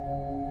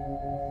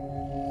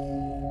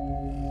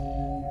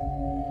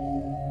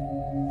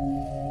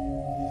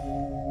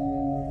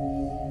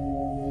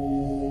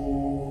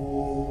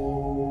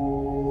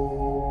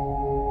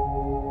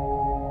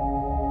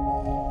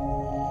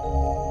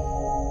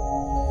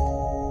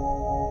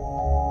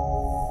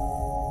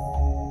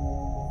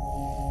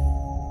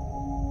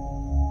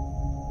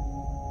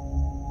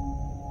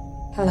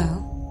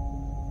Hello.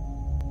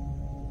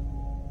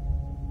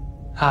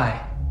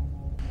 Hi.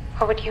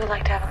 What would you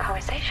like to have a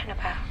conversation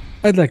about?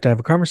 I'd like to have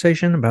a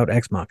conversation about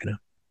Ex Machina.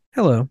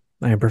 Hello,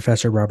 I am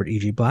Professor Robert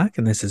E.G. Black,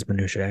 and this is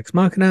Minutia Ex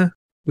Machina.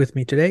 With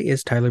me today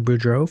is Tyler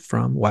Boudreau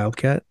from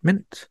Wildcat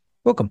Minute.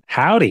 Welcome.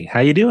 Howdy. How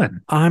you doing?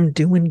 I'm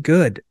doing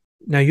good.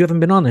 Now, you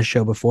haven't been on this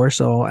show before,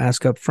 so I'll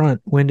ask up front,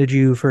 when did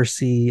you first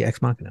see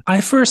Ex Machina?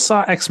 I first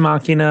saw Ex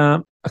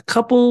Machina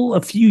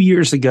a few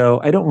years ago.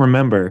 I don't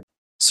remember.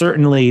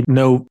 Certainly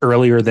no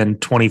earlier than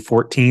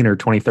 2014 or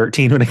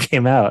 2013 when it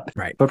came out.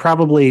 Right. But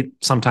probably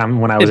sometime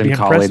when I was It'd be in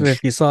college. impressive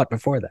if you saw it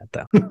before that,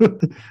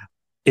 though.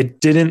 It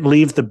didn't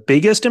leave the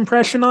biggest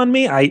impression on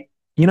me.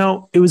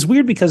 It was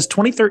weird because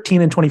 2013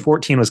 and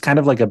 2014 was kind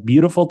of like a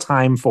beautiful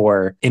time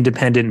for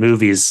independent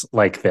movies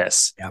like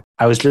this. Yeah.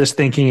 I was just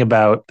thinking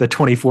about the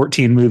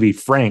 2014 movie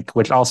Frank,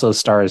 which also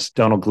stars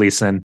Donald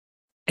Gleason.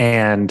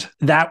 And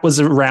that was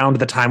around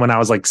the time when I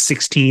was like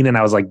 16 and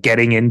I was like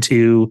getting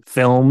into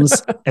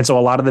films. And so a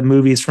lot of the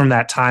movies from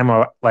that time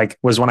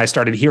was when I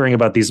started hearing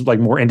about these like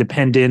more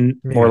independent,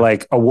 more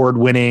like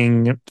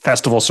award-winning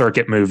festival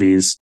circuit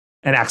movies.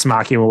 And Ex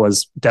Machina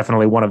was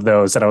definitely one of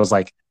those that I was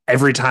like,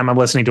 every time I'm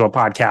listening to a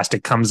podcast,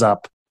 it comes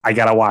up. I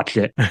got to watch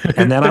it.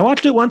 And then I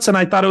watched it once and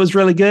I thought it was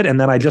really good. And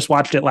then I just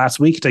watched it last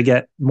week to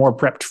get more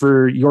prepped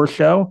for your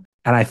show.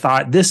 And I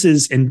thought this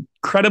is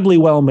incredibly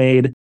well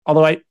made.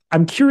 Although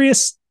I'm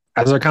curious,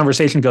 as our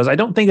conversation goes, I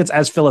don't think it's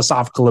as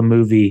philosophical a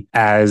movie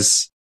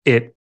as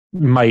it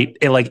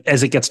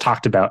as it gets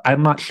talked about.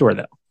 I'm not sure,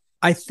 though.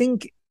 I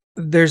think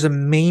there's a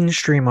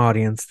mainstream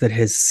audience that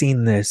has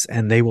seen this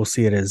and they will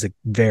see it as a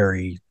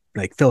very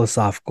like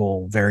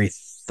philosophical, very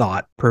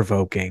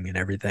thought-provoking and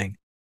everything.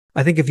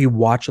 I think if you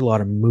watch a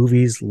lot of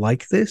movies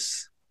like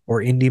this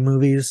or indie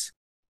movies,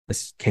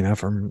 this came out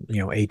from,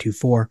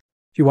 A24.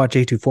 If you watch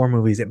A24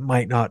 movies, it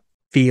might not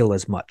feel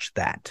as much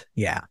that.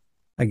 Yeah,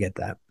 I get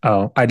that.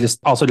 Oh, I just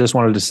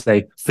wanted to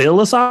say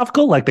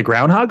philosophical, like the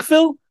Groundhog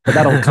Phil, but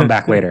that'll come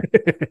back later.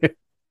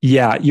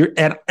 Yeah,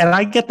 and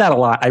I get that a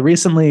lot. I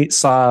recently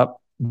saw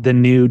the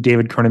new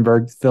David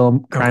Cronenberg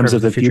film, Crimes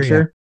of the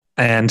Future.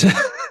 Yeah. And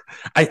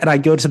I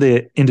go to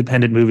the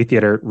independent movie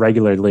theater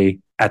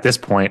regularly at this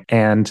point,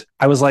 and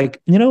I was like,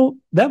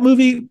 that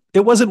movie,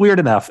 it wasn't weird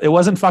enough. It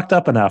wasn't fucked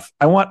up enough.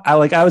 I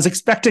was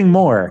expecting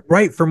more.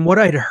 Right. From what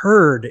I'd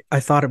heard, I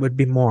thought it would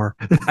be more.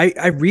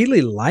 I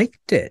really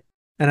liked it,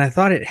 and I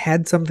thought it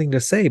had something to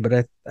say,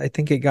 but I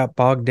think it got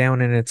bogged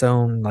down in its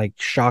own, like,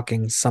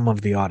 shocking some of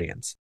the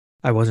audience.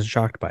 I wasn't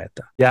shocked by it,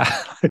 though.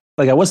 Yeah.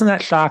 I wasn't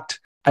that shocked.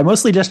 I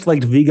mostly just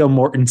liked Viggo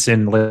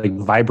Mortensen like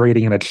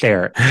vibrating in a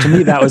chair. To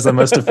me, that was the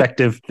most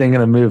effective thing in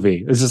the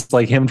movie. It was just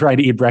like him trying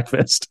to eat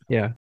breakfast.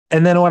 Yeah.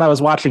 And then when I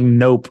was watching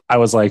Nope, I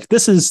was like,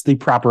 this is the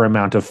proper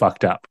amount of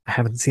fucked up. I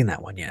haven't seen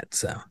that one yet,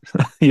 so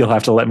you'll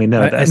have to let me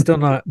know. I still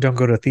don't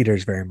go to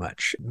theaters very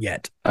much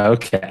yet.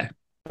 Okay.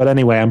 But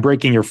anyway, I'm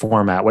breaking your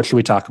format. What should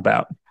we talk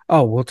about?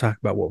 Oh, we'll talk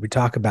about what we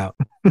talk about.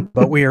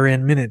 But we are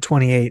in minute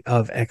 28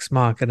 of Ex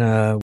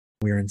Machina.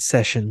 We're in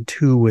session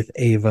 2 with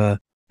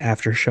Ava.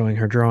 After showing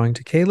her drawing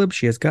to Caleb,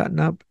 she has gotten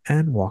up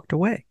and walked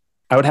away.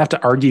 I would have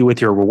to argue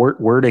with your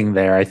wording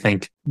there. I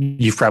think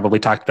you've probably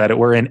talked about it.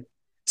 We're in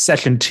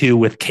session 2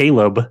 with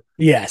Caleb.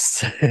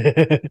 Yes.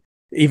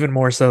 Even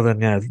more so than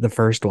the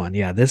first one.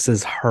 Yeah, this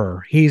is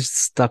her. He's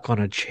stuck on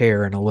a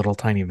chair in a little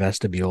tiny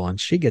vestibule, and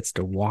she gets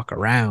to walk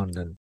around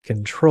and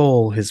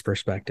control his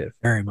perspective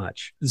very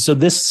much. So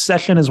this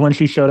session is when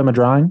she showed him a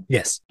drawing?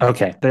 Yes.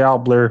 Okay. They all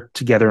blur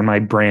together in my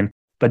brain,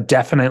 but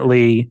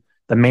definitely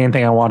the main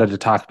thing I wanted to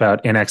talk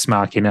about in Ex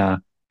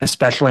Machina,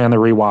 especially on the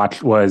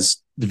rewatch,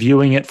 was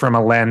viewing it from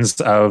a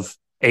lens of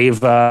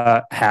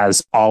Ava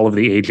has all of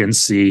the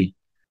agency.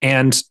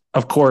 And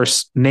of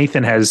course,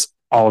 Nathan has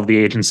all of the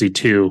agency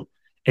too.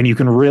 And you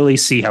can really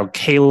see how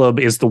Caleb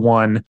is the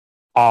one,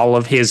 all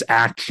of his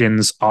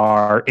actions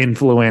are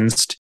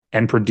influenced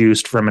and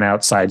produced from an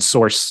outside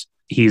source.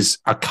 He's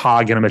a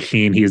cog in a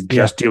machine. He's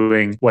just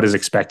doing what is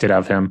expected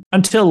of him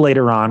until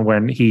later on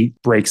when he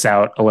breaks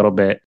out a little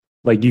bit.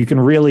 Like you can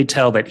really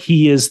tell that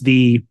he is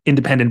the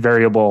independent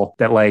variable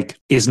that like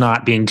is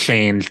not being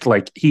changed.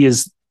 Like he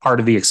is part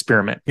of the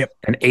experiment. Yep.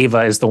 And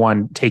Ava is the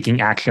one taking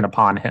action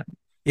upon him.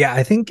 Yeah,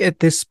 I think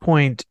at this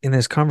point in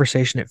this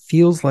conversation, it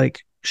feels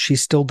like she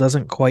still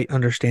doesn't quite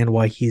understand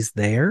why he's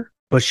there,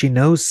 but she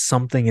knows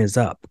something is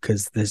up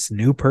because this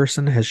new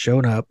person has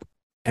shown up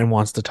and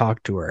wants to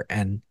talk to her,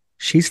 and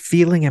she's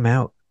feeling him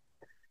out.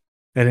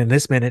 And in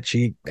this minute,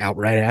 she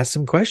outright asks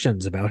him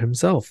questions about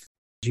himself.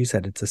 You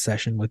said it's a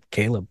session with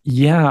Caleb.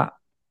 Yeah.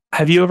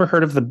 Have you ever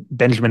heard of the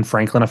Benjamin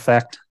Franklin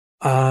effect?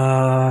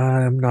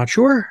 I'm not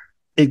sure.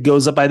 It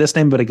goes up by this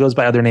name, but it goes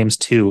by other names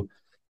too.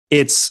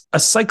 It's a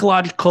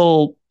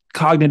psychological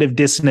cognitive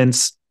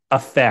dissonance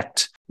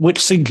effect, which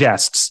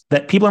suggests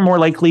that people are more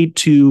likely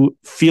to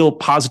feel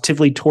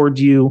positively toward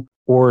you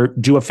or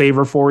do a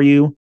favor for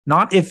you,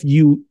 not if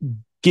you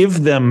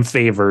give them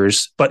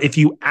favors, but if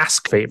you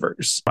ask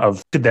favors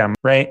of them,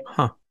 right?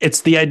 Huh.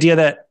 It's the idea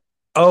that,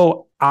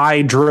 oh,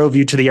 I drove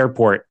you to the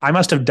airport. I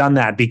must have done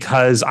that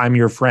because I'm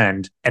your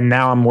friend. And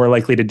now I'm more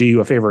likely to do you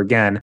a favor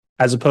again.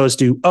 as opposed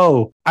to,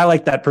 oh, I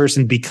like that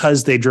person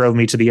because they drove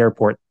me to the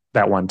airport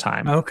that one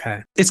time.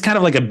 Okay. It's kind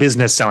of like a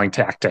business selling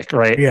tactic,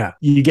 right? Yeah.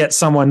 You get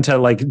someone to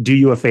like do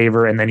you a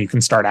favor and then you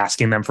can start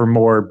asking them for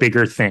more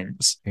bigger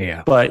things.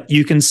 Yeah. But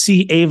you can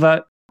see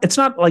Ava, it's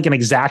not like an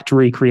exact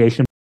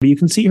recreation, but you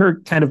can see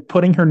her kind of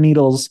putting her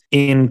needles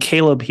in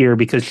Caleb here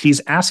because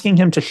she's asking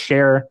him to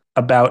share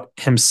about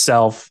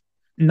himself,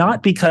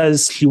 not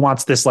because she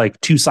wants this like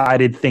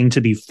two-sided thing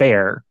to be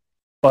fair,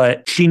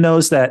 but she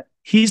knows that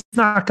he's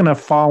not going to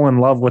fall in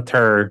love with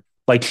her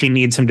like she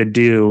needs him to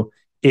do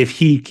if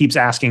he keeps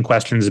asking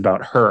questions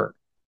about her,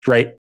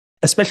 right?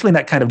 Especially in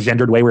that kind of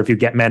gendered way where if you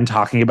get men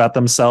talking about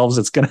themselves,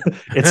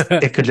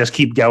 it could just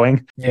keep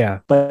going. Yeah.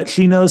 But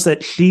she knows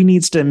that she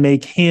needs to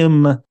make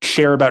him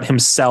share about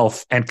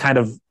himself and kind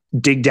of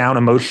dig down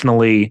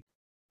emotionally.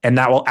 And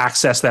that will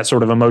access that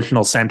sort of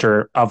emotional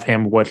center of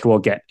him, which will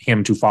get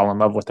him to fall in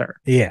love with her.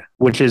 Yeah.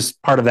 Which is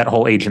part of that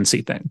whole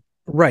agency thing.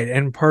 Right.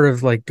 And part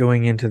of like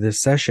going into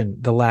this session,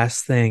 the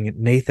last thing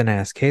Nathan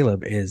asked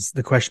Caleb is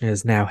the question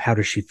is now, how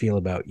does she feel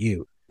about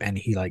you? And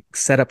he like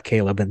set up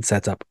Caleb and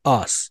sets up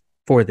us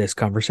for this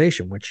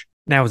conversation, which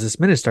now as this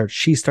minute starts,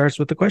 she starts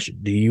with the question,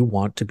 do you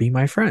want to be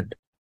my friend?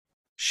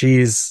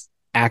 She's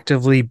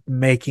actively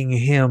making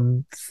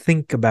him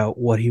think about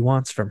what he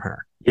wants from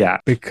her. Yeah.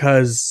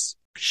 Because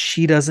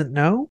she doesn't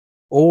know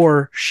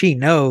or she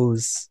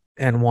knows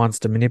and wants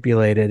to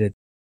manipulate it.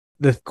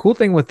 The cool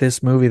thing with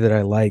this movie that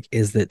I like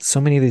is that so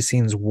many of these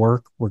scenes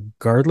work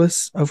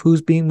regardless of who's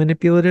being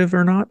manipulative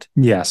or not.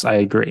 Yes, I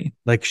agree.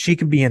 Like she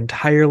could be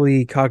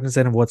entirely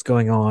cognizant of what's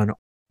going on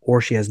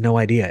or she has no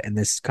idea. And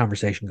this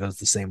conversation goes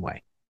the same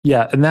way.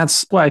 Yeah. And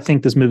that's why I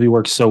think this movie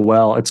works so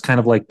well. It's kind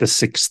of like The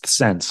Sixth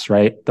Sense,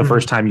 right? The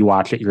first time you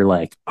watch it, you're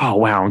like, oh,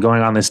 wow, I'm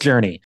going on this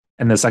journey.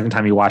 And the second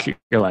time you watch it,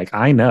 you're like,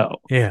 I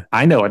know. Yeah.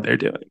 I know what they're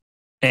doing.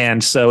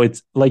 And so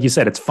it's like you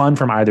said, it's fun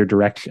from either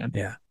direction.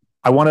 Yeah.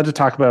 I wanted to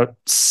talk about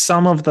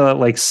some of the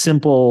like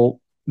simple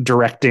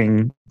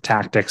directing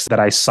tactics that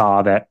I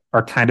saw that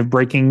are kind of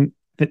breaking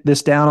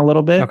this down a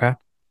little bit. Okay.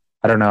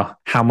 I don't know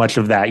how much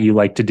of that you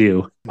like to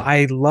do.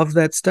 I love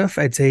that stuff.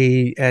 I'd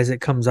say as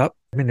it comes up.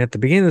 I mean, at the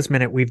beginning of this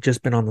minute, we've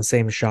just been on the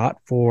same shot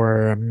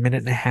for a minute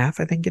and a half,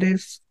 I think it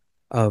is,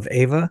 of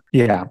Ava.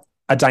 Yeah.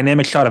 A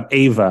dynamic shot of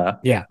Ava.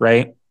 Yeah.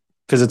 Right.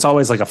 Because it's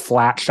always like a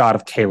flat shot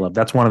of Caleb.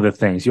 That's one of the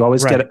things. You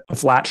always get a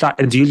flat shot.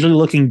 It's usually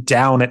looking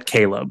down at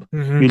Caleb,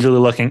 usually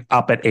looking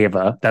up at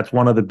Ava. That's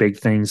one of the big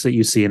things that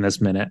you see in this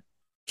minute.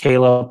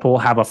 Caleb will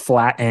have a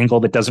flat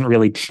angle that doesn't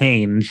really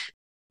change,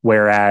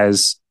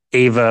 whereas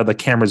Ava, the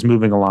camera's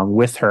moving along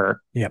with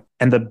her. Yep.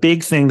 And the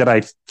big thing that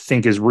I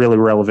think is really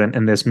relevant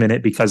in this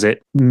minute, because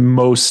it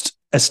most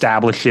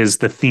establishes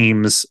the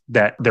themes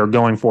that they're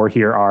going for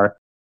here, are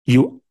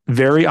you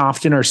very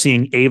often are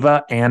seeing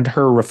Ava and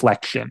her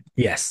reflection.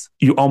 Yes.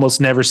 You almost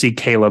never see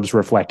Caleb's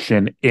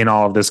reflection in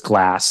all of this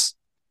glass,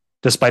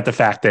 despite the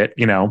fact that,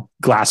 you know,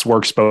 glass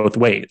works both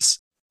ways.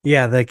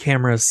 Yeah, the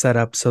camera is set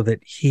up so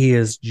that he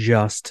is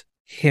just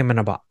him in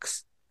a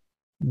box.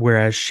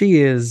 Whereas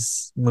she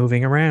is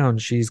moving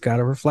around, she's got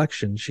a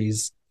reflection.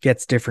 She's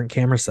gets different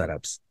camera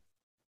setups.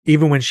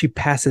 Even when she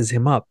passes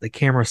him up, the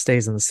camera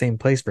stays in the same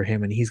place for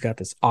him, and he's got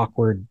this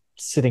awkward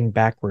sitting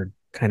backward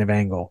kind of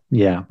angle.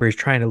 Yeah. Where he's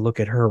trying to look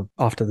at her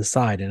off to the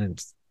side, and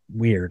it's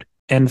weird.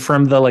 And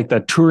from the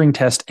Turing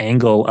test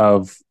angle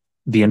of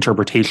the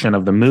interpretation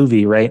of the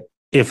movie, right?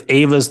 If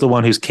Ava's the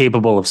one who's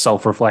capable of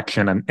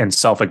self-reflection and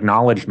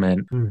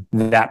self-acknowledgement,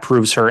 that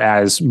proves her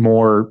as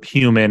more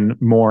human,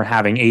 more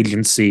having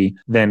agency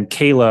than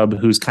Caleb,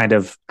 who's kind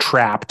of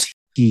trapped.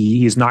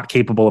 He's not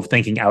capable of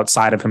thinking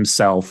outside of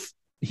himself.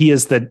 He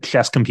is the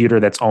chess computer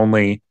that's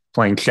only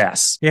playing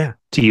chess. Yeah.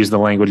 To use the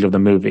language of the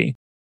movie.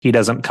 He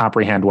doesn't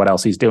comprehend what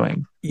else he's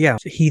doing. Yeah.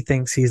 He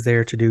thinks he's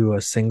there to do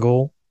a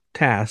single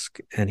task,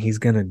 and he's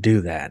going to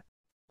do that.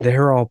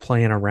 They're all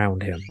playing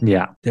around him.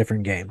 Yeah.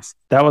 Different games.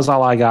 That was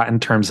all I got in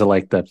terms of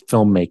like the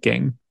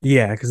filmmaking.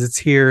 Yeah, because it's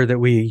here that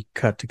we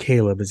cut to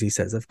Caleb as he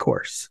says, of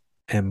course.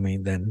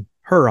 And then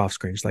her off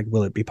screen, she's like,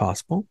 will it be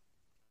possible?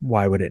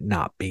 Why would it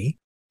not be?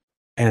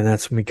 And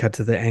that's when we cut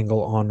to the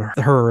angle on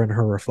her and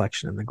her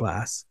reflection in the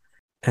glass.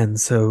 And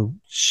so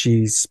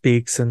she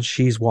speaks and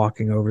she's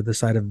walking over the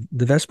side of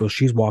the vestibule.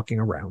 She's walking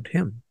around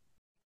him.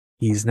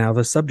 He's now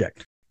the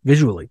subject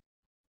visually,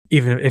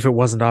 even if it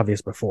wasn't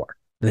obvious before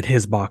that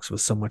his box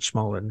was so much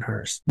smaller than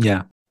hers.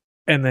 Yeah.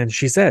 And then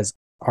she says,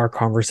 our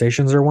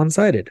conversations are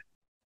one-sided,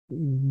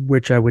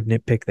 which I would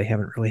nitpick. They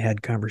haven't really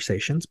had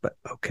conversations, but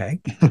okay.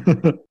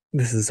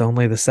 This is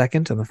only the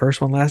second, and the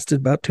first one lasted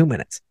about 2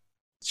 minutes.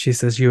 She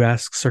says, you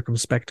ask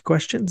circumspect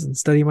questions and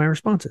study my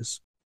responses.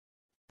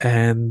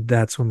 And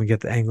that's when we get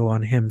the angle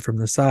on him from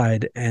the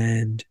side,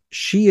 and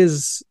she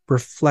is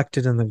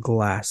reflected in the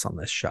glass on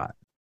this shot.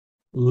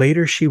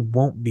 Later, she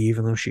won't be,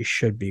 even though she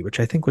should be, which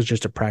I think was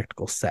just a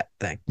practical set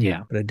thing.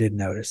 Yeah. But I did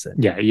notice it.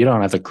 Yeah, you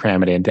don't have to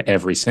cram it into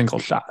every single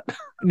shot.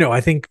 No,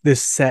 I think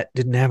this set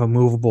didn't have a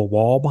movable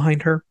wall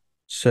behind her,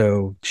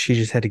 so she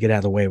just had to get out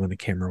of the way when the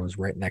camera was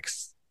right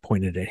next,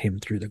 pointed at him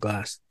through the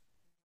glass.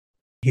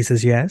 He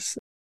says, yes.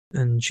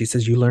 And she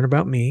says, you learn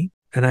about me.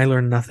 and I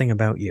learned nothing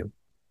about you.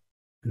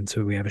 And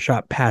so we have a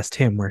shot past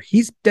him where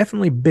he's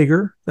definitely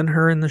bigger than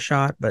her in the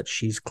shot, but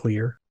she's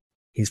clear.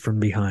 He's from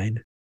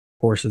behind.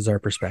 Forces our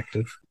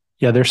perspective.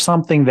 Yeah, there's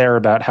something there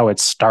about how it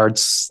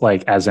starts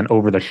like as an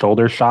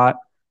over-the-shoulder shot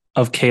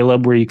of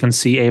Caleb where you can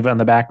see Ava in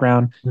the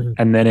background,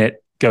 and then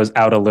it goes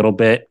out a little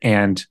bit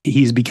and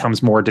he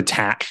becomes more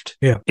detached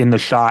in the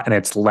shot, and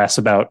it's less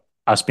about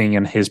us being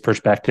in his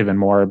perspective and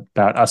more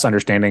about us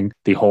understanding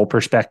the whole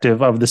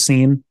perspective of the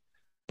scene.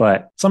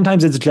 But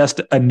sometimes it's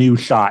just a new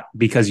shot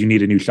because you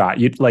need a new shot.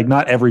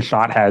 Not every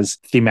shot has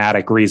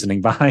thematic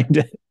reasoning behind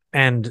it.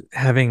 And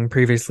having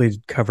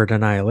previously covered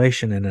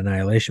Annihilation and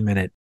Annihilation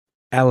Minute,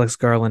 Alex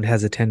Garland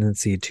has a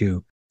tendency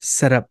to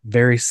set up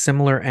very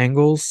similar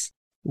angles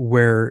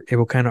where it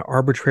will kind of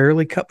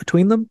arbitrarily cut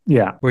between them.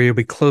 Yeah. Where you'll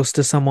be close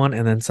to someone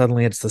and then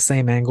suddenly it's the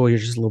same angle, you're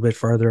just a little bit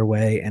farther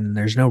away and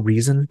there's no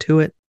reason to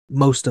it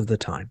most of the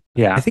time.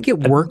 Yeah. I think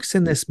it works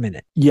in this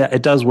minute. Yeah,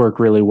 it does work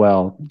really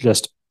well.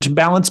 Just to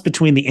balance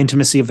between the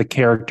intimacy of the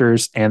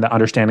characters and the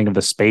understanding of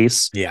the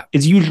space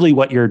is usually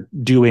what you're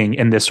doing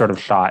in this sort of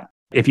shot.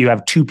 If you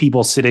have two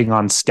people sitting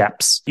on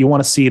steps, you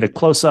want to see the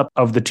close-up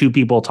of the two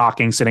people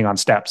talking, sitting on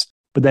steps.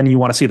 But then you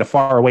want to see the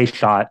far away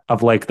shot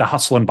of like the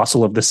hustle and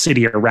bustle of the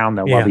city around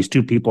them while these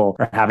two people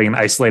are having an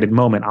isolated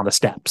moment on the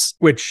steps.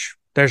 Which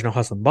there's no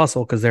hustle and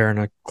bustle because they're in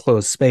a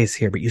closed space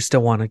here, but you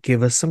still want to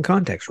give us some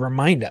context.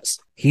 Remind us.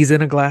 He's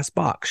in a glass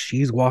box.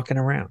 She's walking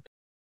around.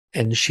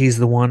 And she's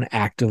the one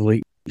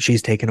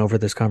she's taken over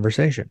this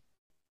conversation.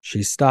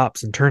 She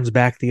stops and turns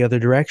back the other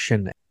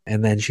direction.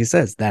 And then she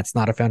says, that's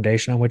not a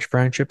foundation on which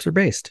friendships are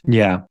based.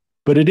 Yeah.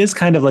 But it is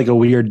kind of like a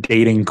weird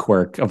dating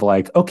quirk of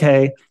like,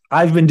 okay,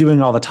 I've been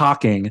doing all the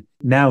talking.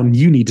 Now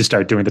you need to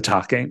start doing the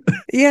talking.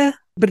 Yeah,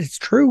 but it's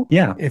true.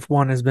 Yeah. If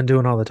one has been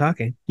doing all the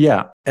talking.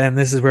 Yeah. And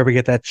this is where we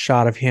get that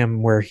shot of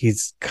him where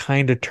he's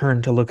kind of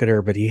turned to look at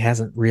her, but he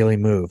hasn't really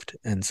moved.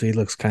 And so he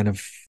looks kind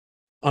of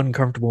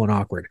uncomfortable and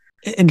awkward.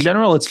 In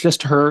general, it's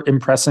just her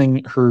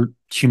impressing her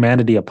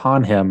humanity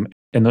upon him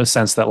in the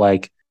sense that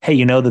like, hey,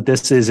 you know that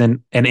this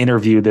isn't an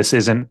interview. This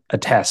isn't a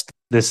test.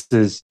 This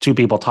is two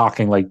people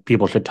talking like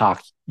people should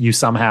talk. You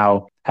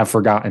somehow have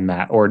forgotten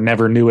that or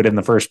never knew it in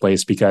the first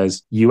place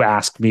because you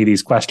asked me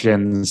these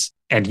questions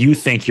and you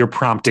think you're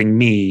prompting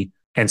me.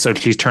 And so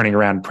she's turning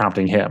around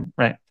prompting him,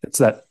 right? It's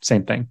that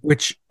same thing.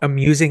 Which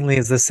amusingly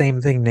is the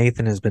same thing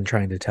Nathan has been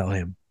trying to tell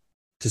him.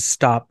 To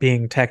stop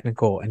being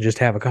technical and just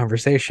have a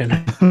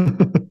conversation.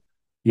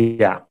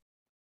 Yeah.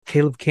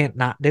 Caleb can't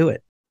not do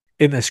it.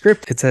 In the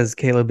script, it says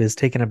Caleb is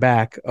taken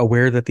aback,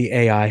 aware that the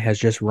AI has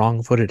just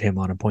wrong-footed him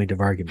on a point of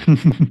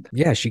argument.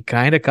 Yeah, she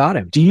kind of caught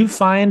him. Do you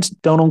find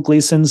Domhnall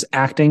Gleeson's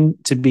acting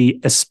to be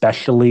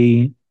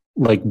especially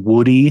like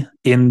woody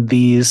in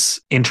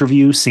these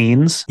interview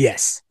scenes?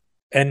 Yes.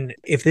 And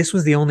if this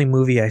was the only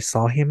movie I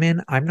saw him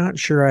in, I'm not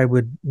sure I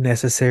would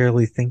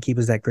necessarily think he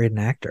was that great an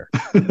actor.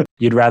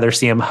 You'd rather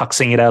see him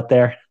huxing it out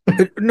there?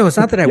 No, it's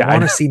not that I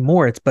want to see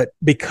more. But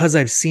because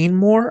I've seen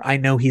more, I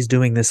know he's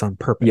doing this on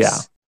purpose. Yeah.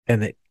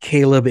 And that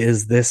Caleb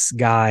is this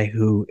guy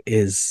who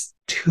is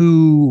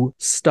too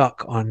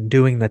stuck on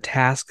doing the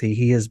task that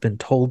he has been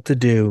told to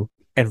do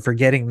and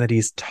forgetting that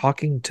he's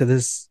talking to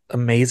this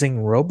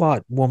amazing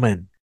robot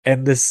woman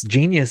and this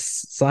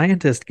genius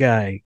scientist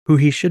guy who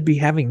he should be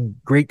having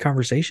great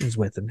conversations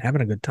with and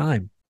having a good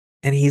time.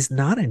 And he's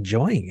not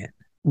enjoying it.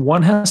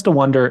 One has to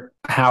wonder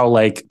how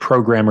like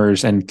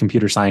programmers and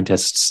computer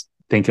scientists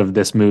think of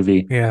this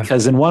movie. Yeah.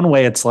 Because in one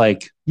way it's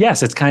like,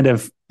 yes, it's kind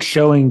of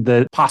showing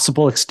the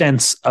possible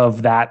extents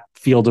of that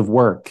field of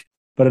work.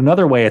 But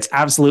another way, it's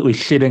absolutely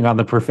shitting on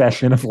the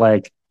profession of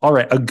like, all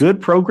right, a good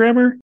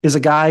programmer is a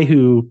guy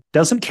who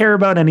doesn't care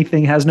about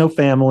anything, has no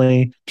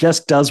family,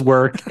 just does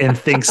work and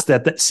thinks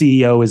that the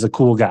CEO is a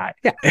cool guy.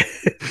 Yeah.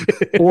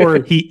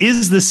 Or he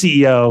is the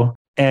CEO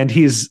and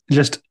he's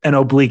just an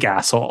oblique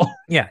asshole.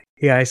 Yeah.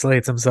 He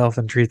isolates himself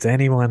and treats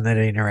anyone that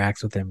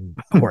interacts with him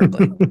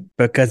horribly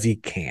because he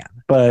can.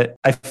 But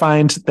I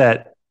find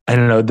that, I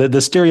don't know, the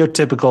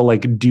stereotypical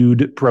like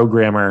dude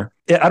programmer,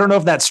 I don't know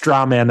if that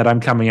straw man that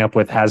I'm coming up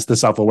with has the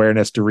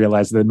self-awareness to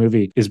realize the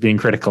movie is being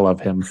critical of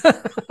him.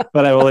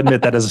 But I will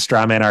admit that as a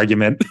straw man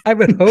argument. I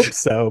would hope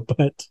so,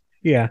 but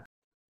yeah.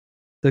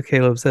 So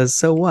Caleb says,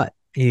 so what?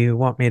 You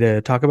want me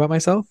to talk about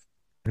myself?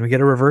 And we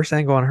get a reverse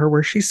angle on her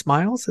where she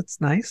smiles. It's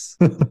nice.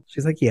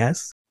 She's like,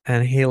 yes.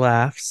 And he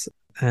laughs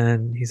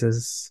and he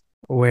says,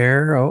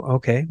 where? Oh,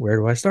 okay. Where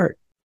do I start?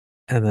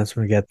 And that's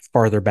when we get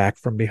farther back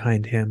from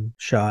behind him,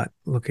 shot,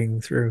 looking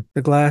through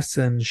the glass.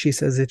 And she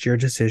says, it's your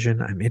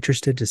decision. I'm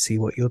interested to see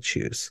what you'll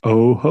choose.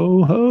 Oh,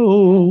 ho,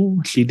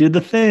 ho. She did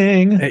the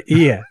thing.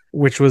 Yeah,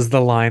 which was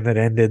the line that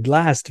ended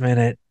last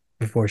minute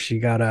before she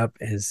got up,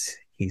 as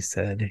he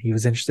said he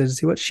was interested to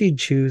see what she'd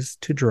choose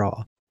to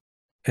draw.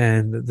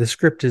 And the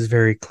script is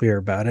very clear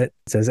about it.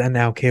 It says, and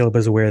now Caleb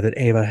is aware that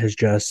Ava has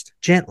just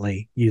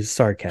gently used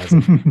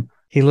sarcasm.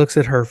 He looks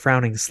at her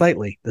frowning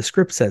slightly. The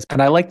script says,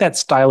 And I like that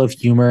style of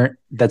humor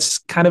that's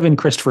kind of in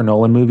Christopher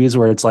Nolan movies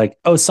where it's like,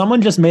 oh,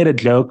 someone just made a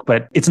joke,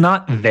 but it's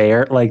not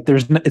there. Like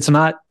it's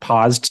not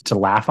paused to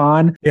laugh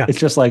on. Yeah. It's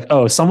just like,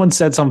 oh, someone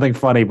said something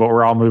funny, but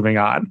we're all moving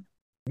on.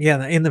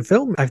 yeah, in the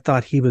film, I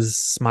thought he was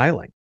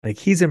smiling. Like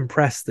he's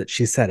impressed that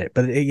she said it,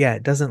 but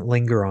it doesn't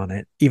linger on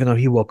it, even though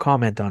he will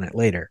comment on it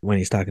later when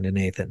he's talking to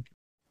Nathan.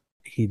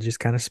 He just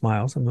kind of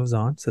smiles and moves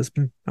on, says,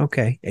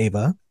 okay,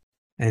 Ava.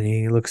 And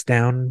he looks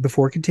down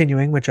before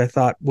continuing, which I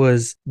thought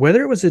was,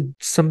 whether it was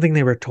something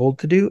they were told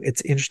to do,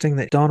 it's interesting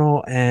that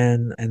Donald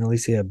and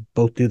Alicia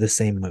both do the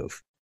same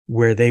move,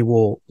 where they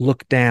will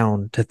look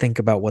down to think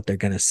about what they're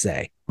going to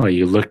say. Well,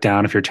 you look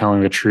down if you're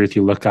telling the truth.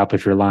 You look up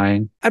if you're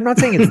lying. I'm not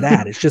saying it's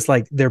that. It's just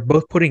like they're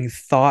both putting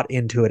thought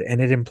into it,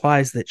 and it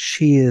implies that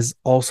she is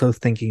also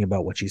thinking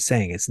about what she's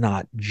saying. It's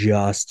not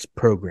just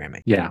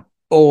programming. Yeah.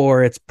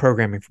 Or it's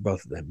programming for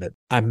both of them. But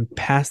I'm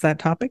past that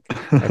topic.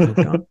 I've moved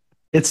on.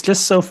 It's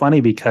just so funny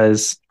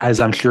because,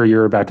 as I'm sure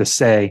you're about to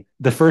say,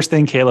 the first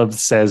thing Caleb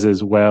says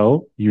is,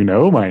 well, you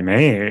know my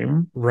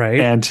name. Right.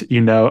 And,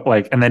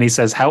 and then he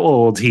says how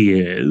old he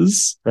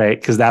is, right?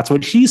 Because that's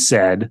what she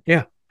said.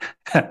 Yeah.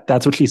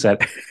 That's what she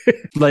said.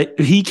 Like,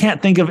 he can't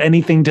think of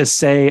anything to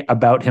say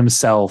about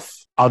himself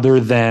other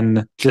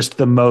than just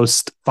the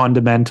most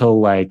fundamental,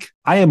 like,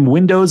 I am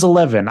Windows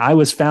 11. I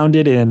was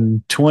founded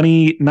in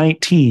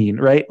 2019,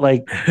 right?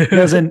 Like, he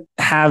doesn't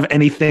have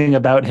anything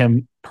about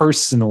him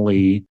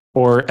personally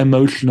or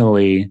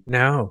emotionally.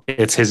 No.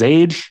 It's his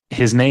age,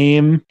 his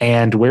name,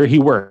 and where he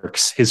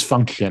works, his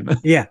function.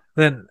 Yeah.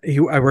 Then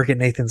I work at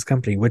Nathan's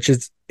company, which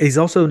is, he's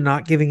also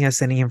not giving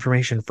us any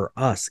information for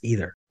us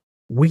either.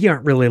 We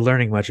aren't really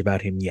learning much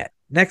about him yet.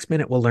 Next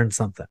minute, we'll learn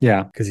something.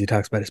 Yeah. Because he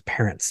talks about his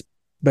parents.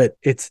 But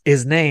it's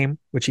his name,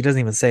 which he doesn't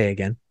even say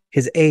again,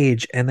 his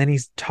age, and then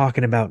he's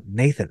talking about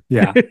Nathan.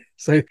 Yeah.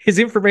 So his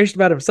information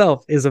about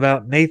himself is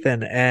about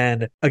Nathan.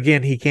 And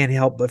again, he can't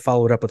help but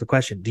follow it up with a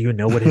question. Do you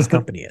know what his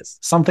company is?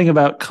 Something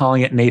about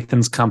calling it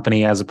Nathan's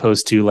company as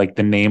opposed to like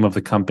the name of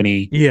the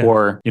company. Yeah.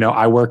 Or,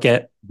 I work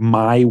at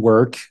my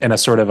work in a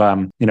sort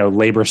of,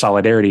 labor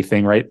solidarity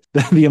thing, right?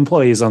 The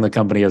employees own the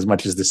company as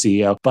much as the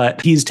CEO,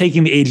 but he's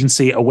taking the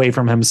agency away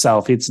from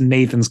himself. It's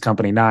Nathan's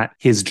company, not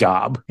his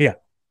job. Yeah.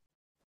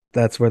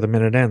 That's where the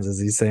minute ends,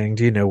 is he's saying,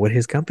 do you know what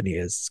his company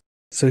is?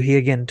 So he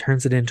again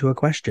turns it into a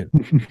question.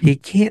 He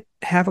can't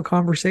have a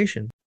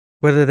conversation,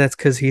 whether that's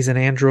because he's an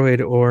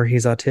android or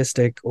he's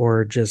autistic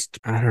or just,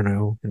 I don't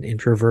know, an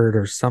introvert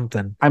or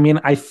something. I mean,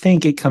 I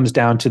think it comes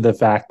down to the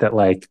fact that,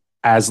 like,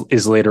 as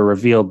is later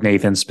revealed,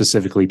 Nathan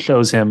specifically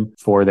chose him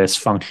for this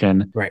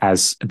function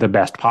as the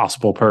best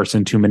possible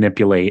person to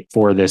manipulate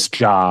for this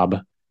job.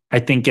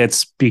 I think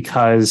it's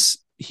because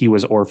he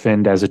was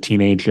orphaned as a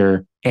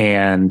teenager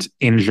and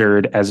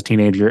injured as a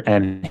teenager,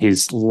 and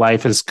his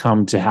life has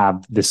come to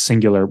have this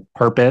singular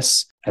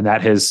purpose, and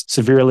that has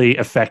severely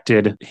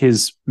affected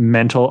his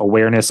mental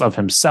awareness of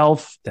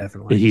himself.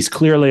 Definitely. He's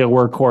clearly a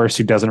workhorse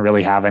who doesn't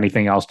really have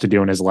anything else to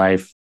do in his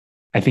life.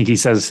 I think he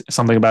says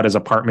something about his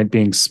apartment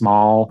being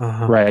small,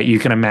 right? You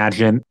can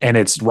imagine, and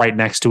it's right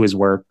next to his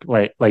work,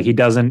 right? Like, he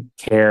doesn't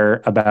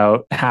care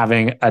about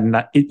having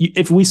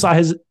if we saw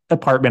his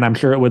apartment, I'm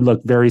sure it would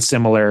look very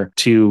similar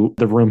to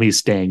the room he's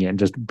staying in,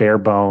 just bare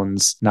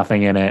bones,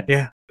 nothing in it.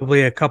 Yeah,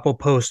 probably a couple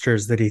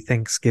posters that he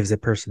thinks gives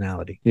it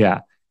personality.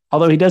 Yeah.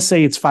 Although he does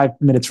say it's 5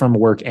 minutes from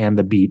work and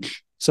the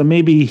beach. So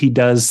maybe he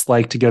does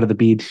like to go to the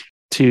beach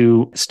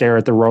to stare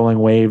at the rolling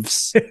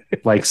waves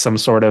like some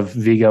sort of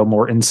Viggo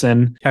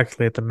Mortensen.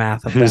 Calculate the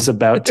math of who's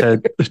about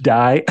to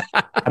die.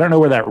 I don't know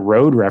where that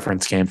road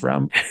reference came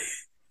from.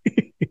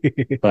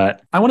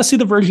 But I want to see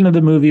the version of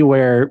the movie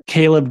where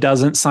Caleb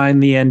doesn't sign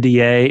the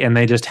NDA and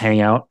they just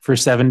hang out for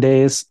 7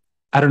 days.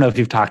 I don't know if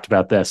you've talked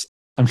about this.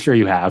 I'm sure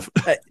you have.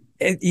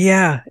 I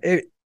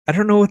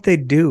don't know what they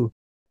do.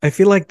 I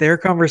feel like their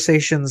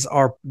conversations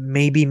are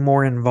maybe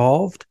more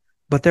involved,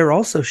 but they're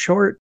also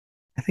short.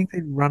 I think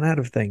they'd run out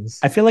of things.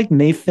 I feel like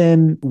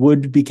Nathan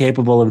would be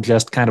capable of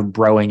just kind of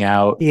broing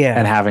out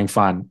and having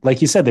fun.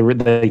 Like you said,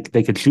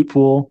 they could shoot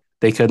pool.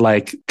 They could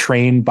like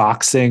train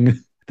boxing.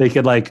 They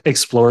could like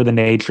explore the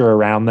nature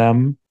around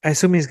them. I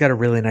assume he's got a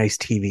really nice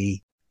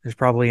TV. There's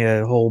probably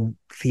a whole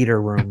theater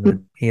room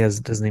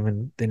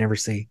that they never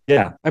see.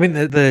 Yeah. I mean,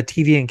 the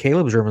TV in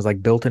Caleb's room is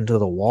like built into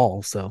the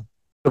wall. So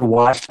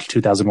watch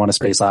 2001: A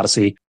Space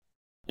Odyssey.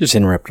 Just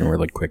interrupting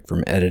really quick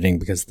from editing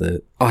because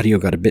the audio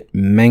got a bit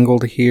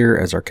mangled here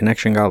as our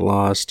connection got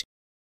lost.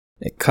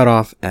 It cut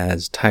off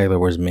as Tyler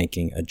was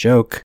making a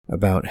joke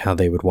about how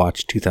they would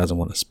watch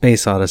 2001: A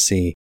Space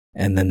Odyssey,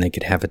 and then they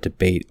could have a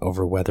debate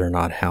over whether or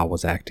not Hal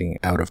was acting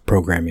out of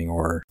programming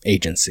or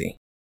agency.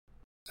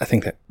 I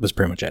think that was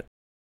pretty much it.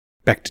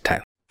 Back to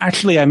Tyler.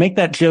 Actually, I make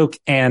that joke,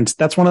 and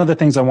that's one of the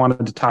things I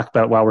wanted to talk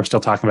about while we're still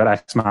talking about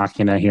Ex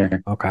Machina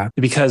here. Okay.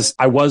 Because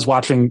I was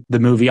watching the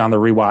movie on the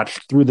rewatch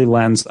through the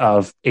lens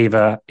of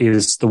Ava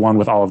is the one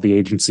with all of the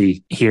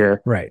agency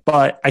here. Right.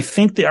 But I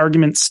think the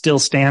argument still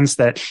stands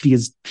that she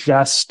is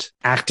just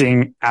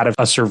acting out of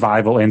a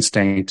survival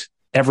instinct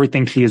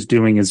Everything she is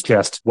doing is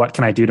just, what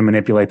can I do to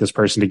manipulate this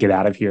person to get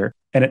out of here?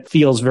 And it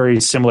feels very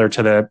similar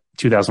to the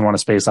 2001: A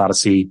Space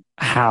Odyssey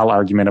Hal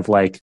argument of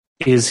like,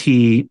 is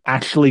he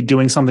actually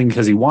doing something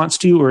because he wants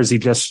to, or is he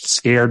just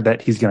scared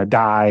that he's going to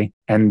die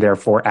and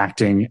therefore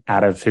acting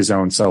out of his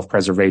own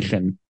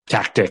self-preservation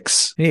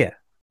tactics? Yeah.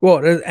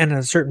 Well, and at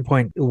a certain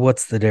point,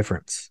 what's the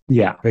difference?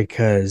 Yeah.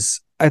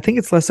 Because I think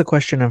it's less a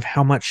question of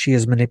how much she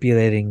is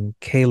manipulating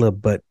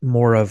Caleb, but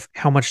more of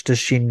how much does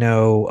she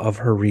know of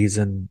her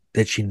reason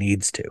that she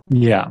needs to.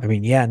 Yeah. I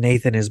mean, yeah,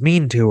 Nathan is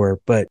mean to her,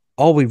 but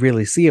all we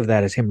really see of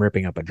that is him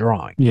ripping up a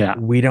drawing. Yeah.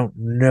 We don't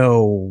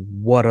know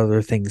what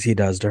other things he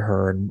does to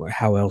her and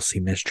how else he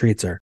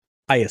mistreats her.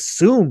 I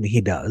assume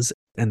he does.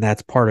 And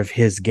that's part of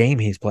his game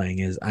he's playing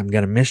is I'm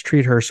going to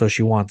mistreat her so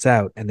she wants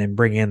out and then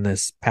bring in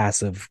this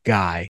passive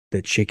guy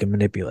that she can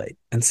manipulate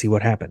and see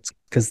what happens.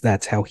 Because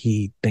that's how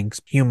he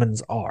thinks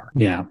humans are.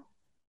 Yeah,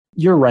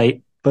 you're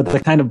right. But the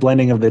kind of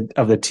blending of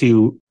the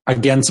two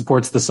again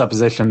supports the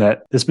supposition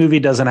that this movie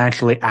doesn't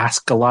actually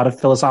ask a lot of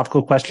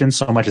philosophical questions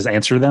so much as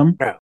answer them.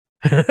 No.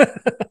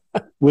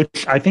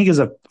 Which I think is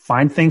a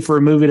fine thing for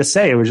a movie to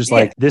say. It was just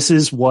like, this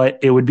is what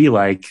it would be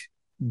like.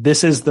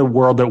 This is the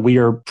world that we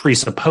are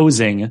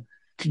presupposing.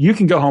 You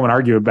can go home and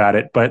argue about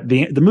it, but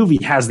the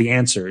movie has the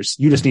answers.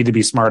 You just need to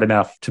be smart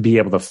enough to be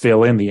able to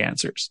fill in the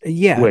answers.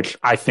 Yeah. Which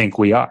I think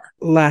we are.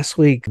 Last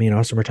week, me and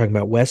Austin were talking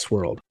about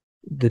Westworld,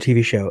 the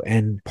TV show.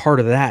 And part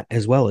of that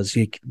as well is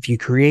if you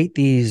create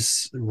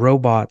these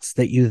robots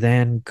that you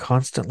then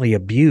constantly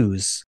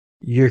abuse,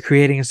 you're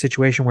creating a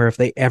situation where if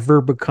they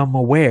ever become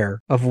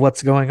aware of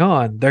what's going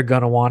on, they're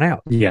going to want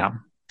out. Yeah.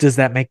 Does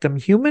that make them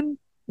human?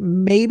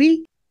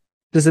 Maybe.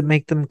 Does it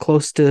make them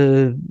close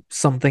to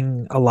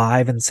something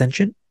alive and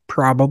sentient?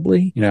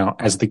 Probably. You know,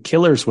 as the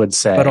killers would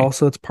say. But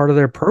also it's part of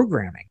their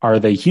programming. Are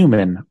they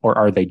human or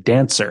are they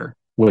dancer?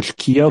 Which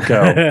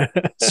Kyoko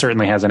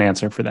certainly has an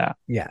answer for that.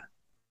 Yeah.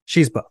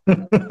 She's both.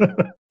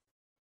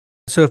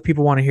 So if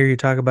people want to hear you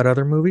talk about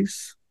other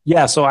movies?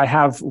 Yeah, so I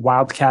have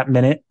Wildcat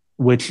Minute,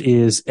 which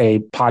is a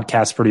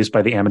podcast produced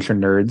by the Amateur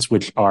Nerds,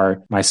 which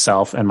are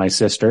myself and my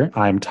sister.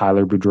 I'm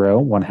Tyler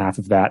Boudreau, one half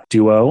of that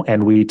duo,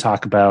 and we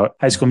talk about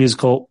High School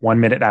Musical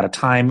 1 minute at a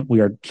time. We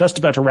are just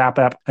about to wrap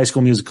up High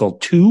School Musical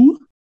 2.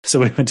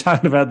 So we've been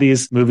talking about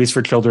these movies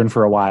for children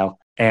for a while.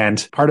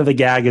 And part of the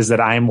gag is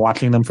that I'm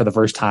watching them for the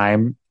first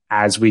time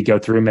as we go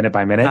through minute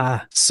by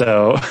minute.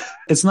 So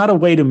it's not a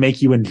way to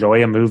make you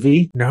enjoy a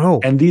movie.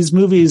 No. And these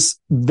movies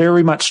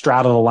very much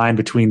straddle the line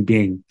between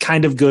being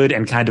kind of good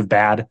and kind of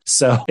bad.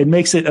 So it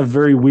makes it a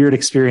very weird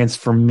experience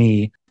for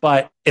me,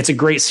 but it's a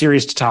great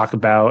series to talk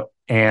about.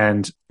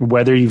 And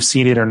whether you've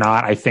seen it or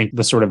not, I think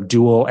the sort of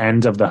dual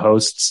end of the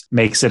hosts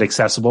makes it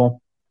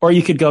accessible. Or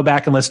you could go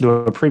back and listen to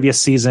a previous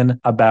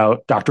season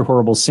about Dr.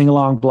 Horrible's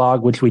sing-along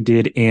blog, which we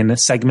did in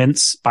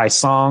segments by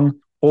song,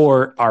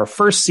 or our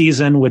first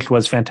season, which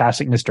was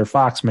Fantastic Mr.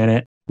 Fox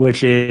Minute,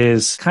 which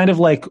is kind of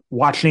like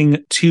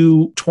watching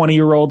two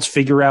 20-year-olds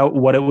figure out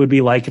what it would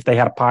be like if they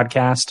had a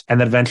podcast and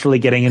then eventually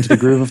getting into the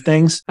groove of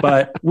things.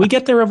 But we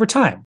get there over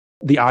time.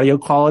 The audio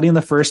quality in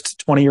the first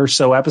 20 or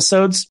so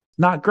episodes,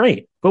 not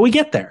great, but we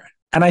get there.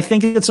 And I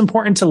think it's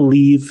important to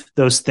leave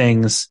those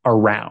things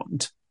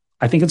around.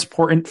 I think it's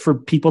important for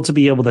people to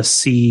be able to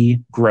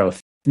see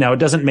growth. Now, it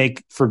doesn't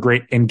make for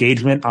great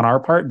engagement on our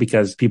part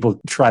because people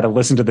try to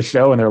listen to the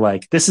show and they're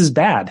like, this is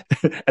bad.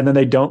 And then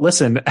they don't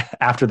listen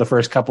after the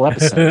first couple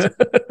episodes.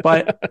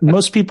 But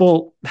most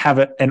people have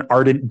an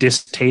ardent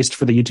distaste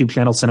for the YouTube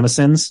channel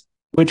CinemaSins,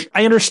 which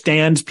I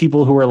understand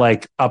people who are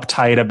like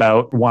uptight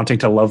about wanting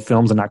to love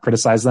films and not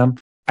criticize them.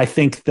 I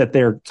think that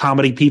they're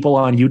comedy people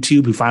on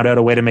YouTube who found out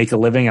a way to make a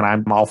living, and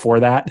I'm all for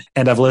that.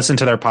 And I've listened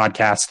to their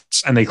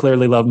podcasts, and they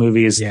clearly love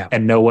movies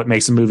and know what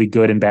makes a movie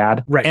good and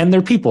bad. Right. And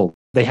they're people.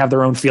 They have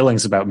their own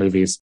feelings about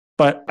movies.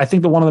 But I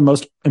think that one of the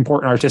most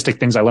important artistic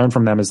things I learned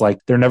from them is like,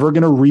 they're never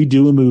going to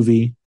redo a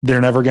movie.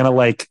 They're never going to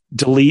like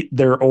delete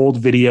their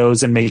old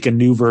videos and make a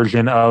new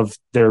version of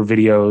their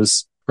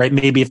videos. Right.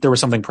 Maybe if there was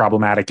something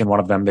problematic in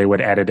one of them, they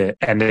would edit it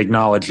and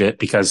acknowledge it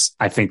because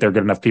I think they're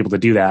good enough people to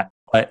do that.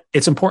 But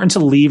it's important to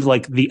leave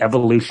like the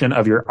evolution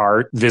of your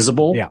art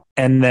visible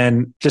and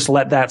then just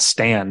let that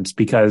stand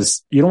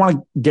because you don't want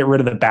to get rid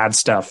of the bad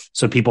stuff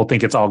so people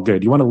think it's all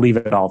good. You want to leave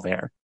it all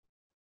there.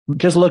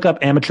 Just look up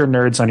Amateur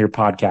Nerds on your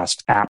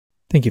podcast app.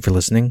 Thank you for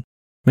listening.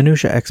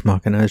 Minutia Ex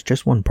Machina is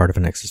just one part of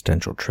an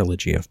existential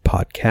trilogy of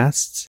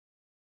podcasts.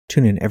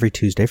 Tune in every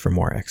Tuesday for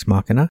more Ex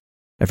Machina,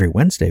 every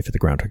Wednesday for the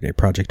Groundhog Day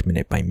Project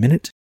Minute by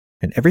Minute,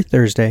 and every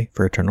Thursday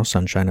for Eternal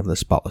Sunshine of the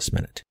Spotless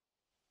Minute.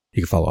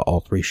 You can follow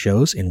all three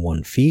shows in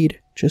one feed.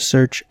 Just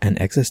search An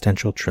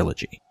Existential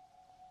Trilogy.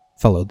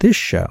 Follow this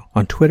show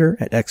on Twitter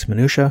at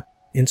xminutia,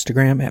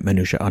 Instagram at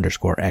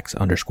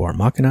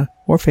minutia_x_machina,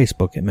 or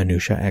Facebook at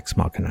minutia x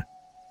machina.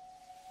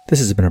 This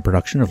has been a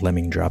production of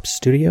Lemming Drops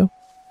Studio.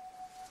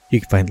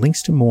 You can find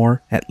links to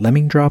more at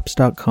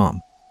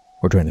lemmingdrops.com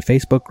or join the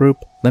Facebook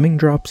group Lemming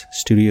Drops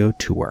Studio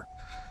Tour.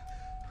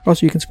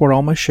 Also, you can support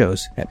all my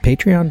shows at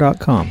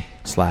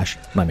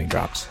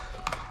patreon.com/lemmingdrops.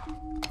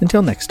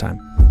 Until next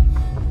time.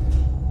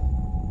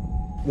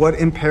 What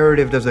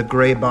imperative does a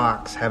gray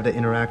box have to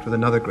interact with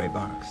another gray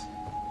box?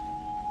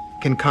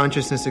 Can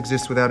consciousness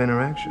exist without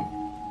interaction?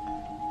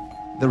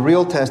 The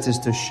real test is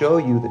to show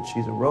you that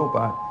she's a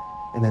robot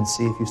and then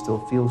see if you still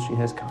feel she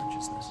has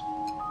consciousness.